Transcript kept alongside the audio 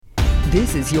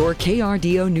This is your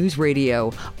KRDO News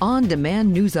Radio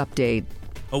on-demand news update.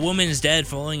 A woman is dead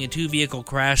following a two-vehicle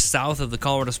crash south of the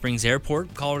Colorado Springs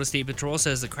Airport. Colorado State Patrol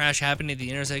says the crash happened at the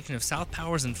intersection of South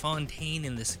Powers and Fontaine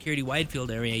in the Security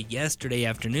Widefield area yesterday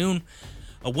afternoon.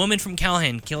 A woman from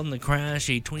Callahan killed in the crash.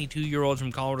 A 22-year-old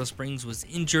from Colorado Springs was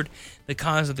injured. The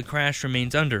cause of the crash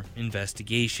remains under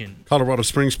investigation. Colorado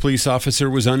Springs police officer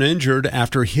was uninjured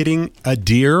after hitting a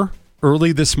deer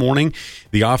early this morning.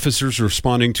 The officers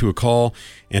responding to a call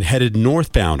and headed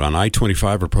northbound on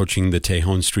I-25 approaching the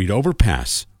Tejon Street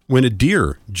overpass when a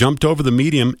deer jumped over the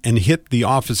median and hit the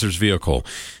officer's vehicle.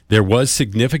 There was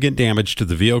significant damage to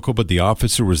the vehicle, but the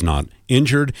officer was not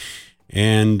injured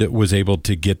and was able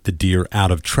to get the deer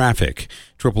out of traffic.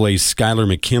 AAA's Skylar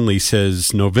McKinley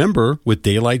says November, with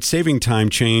daylight saving time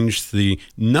change, the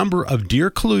number of deer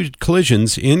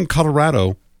collisions in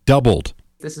Colorado doubled.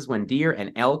 This is when deer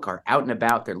and elk are out and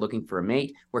about. They're looking for a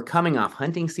mate. We're coming off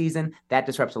hunting season. That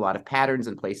disrupts a lot of patterns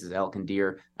in places elk and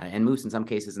deer and moose in some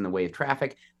cases in the way of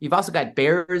traffic. You've also got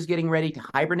bears getting ready to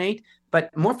hibernate.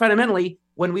 But more fundamentally,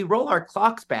 when we roll our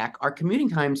clocks back, our commuting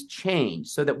times change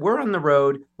so that we're on the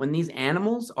road when these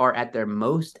animals are at their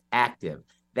most active.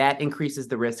 That increases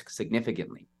the risk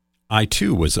significantly. I,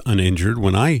 too, was uninjured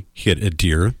when I hit a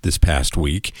deer this past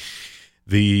week.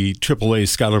 The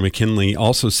AAA's Skylar McKinley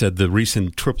also said the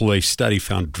recent AAA study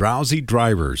found drowsy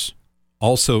drivers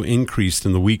also increased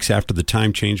in the weeks after the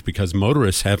time change because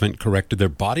motorists haven't corrected their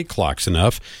body clocks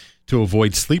enough to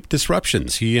avoid sleep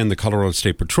disruptions. He and the Colorado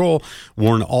State Patrol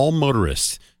warn all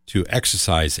motorists to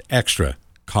exercise extra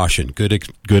caution. Good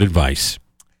advice.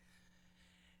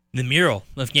 The mural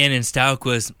of Gannon Stauch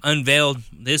was unveiled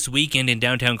this weekend in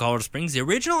downtown Colorado Springs. The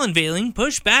original unveiling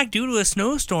pushed back due to a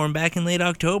snowstorm back in late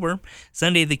October.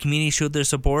 Sunday, the community showed their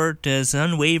support as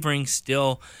unwavering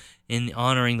still in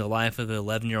honoring the life of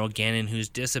 11-year-old Gannon, whose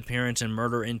disappearance and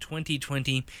murder in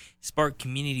 2020 sparked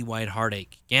community-wide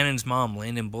heartache. Gannon's mom,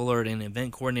 Landon Bullard, and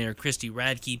event coordinator Christy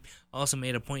Radke also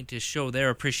made a point to show their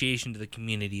appreciation to the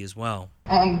community as well.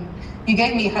 You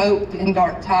gave me hope in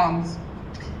dark times,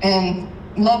 and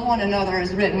love one another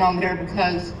is written on there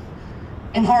because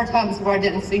in hard times where I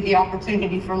didn't see the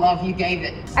opportunity for love, you gave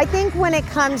it. I think when it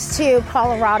comes to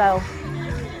Colorado,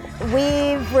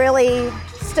 we've really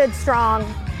stood strong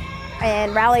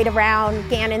and rallied around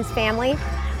Gannon's family.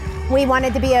 We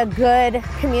wanted to be a good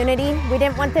community. We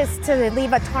didn't want this to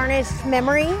leave a tarnished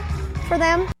memory for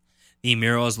them. The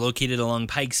mural is located along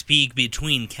Pikes Peak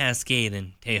between Cascade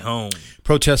and Tejon.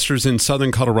 Protesters in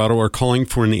southern Colorado are calling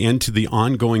for an end to the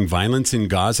ongoing violence in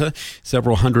Gaza.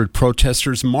 Several hundred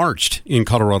protesters marched in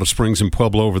Colorado Springs and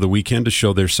Pueblo over the weekend to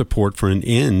show their support for an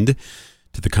end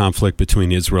to the conflict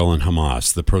between Israel and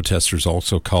Hamas. The protesters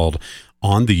also called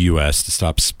on the U.S. to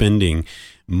stop spending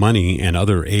money and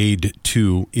other aid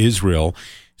to Israel.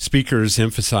 Speakers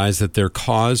emphasized that their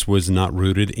cause was not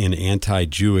rooted in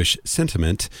anti-Jewish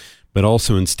sentiment, but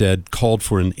also instead called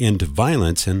for an end to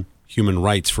violence and human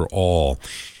rights for all.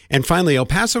 And finally, El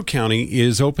Paso County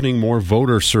is opening more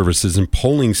voter services and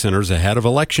polling centers ahead of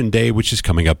Election Day, which is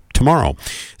coming up tomorrow.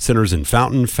 Centers in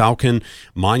Fountain, Falcon,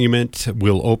 Monument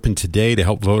will open today to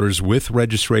help voters with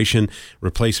registration,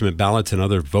 replacement ballots, and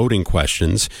other voting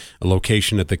questions. A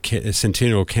location at the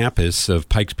Centennial campus of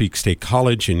Pikes Peak State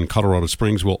College in Colorado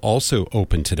Springs will also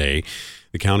open today.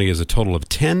 The county has a total of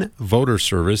 10 voter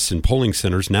service and polling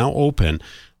centers now open,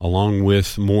 along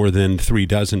with more than 3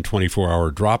 dozen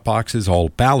 24-hour drop boxes. All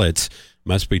ballots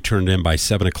must be turned in by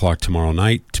 7 o'clock tomorrow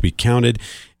night to be counted,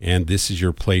 and this is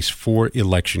your place for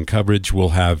election coverage. We'll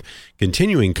have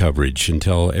continuing coverage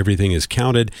until everything is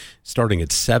counted, starting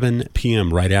at 7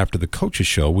 p.m. right after the Coaches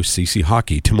Show with CC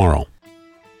Hockey tomorrow.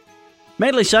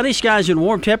 Mainly sunny skies and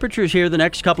warm temperatures here the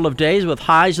next couple of days with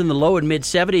highs in the low and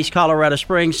mid-70s. Colorado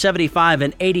Springs, 75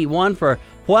 and 81 for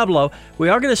Pueblo. We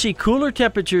are going to see cooler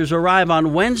temperatures arrive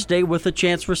on Wednesday with a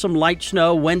chance for some light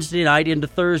snow Wednesday night into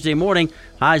Thursday morning.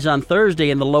 Highs on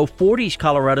Thursday in the low 40s,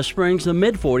 Colorado Springs, the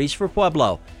mid-40s for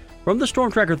Pueblo. From the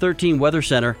Storm Tracker 13 Weather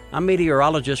Center, I'm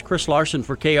meteorologist Chris Larson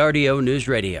for KRDO News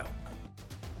Radio.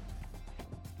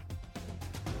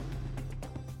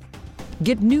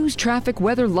 Get news, traffic,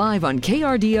 weather live on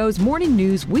KRDO's Morning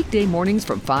News weekday mornings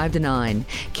from 5 to 9.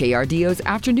 KRDO's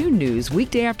Afternoon News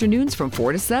weekday afternoons from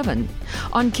 4 to 7.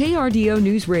 On KRDO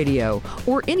News Radio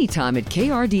or anytime at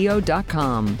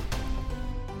krdo.com.